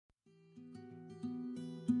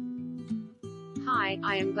Hi,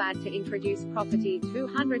 I am glad to introduce property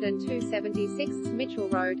 20276 Mitchell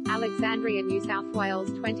Road, Alexandria, New South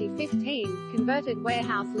Wales 2015, converted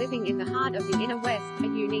warehouse living in the heart of the Inner West, a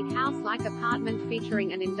unique house-like apartment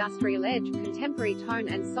featuring an industrial edge, contemporary tone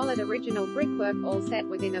and solid original brickwork, all set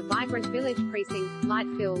within a vibrant village precinct,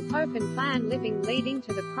 light-filled, open-plan living leading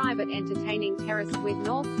to the private entertaining terrace with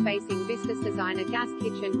north-facing vistas, designer gas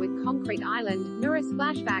kitchen with concrete island, mirror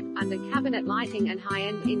splashback, under-cabinet lighting and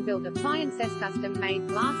high-end inbuilt appliances, custom-made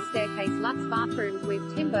glass staircase, luxe bathrooms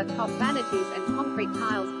with timber top vanities and concrete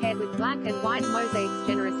tiles paired with black and white mosaics,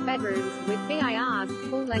 generous bedrooms with BIRs,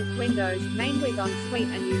 full-length windows, main with ensuite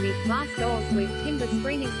and unique glass doors with timber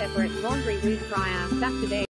screening, separate laundry with dryer, ducted air.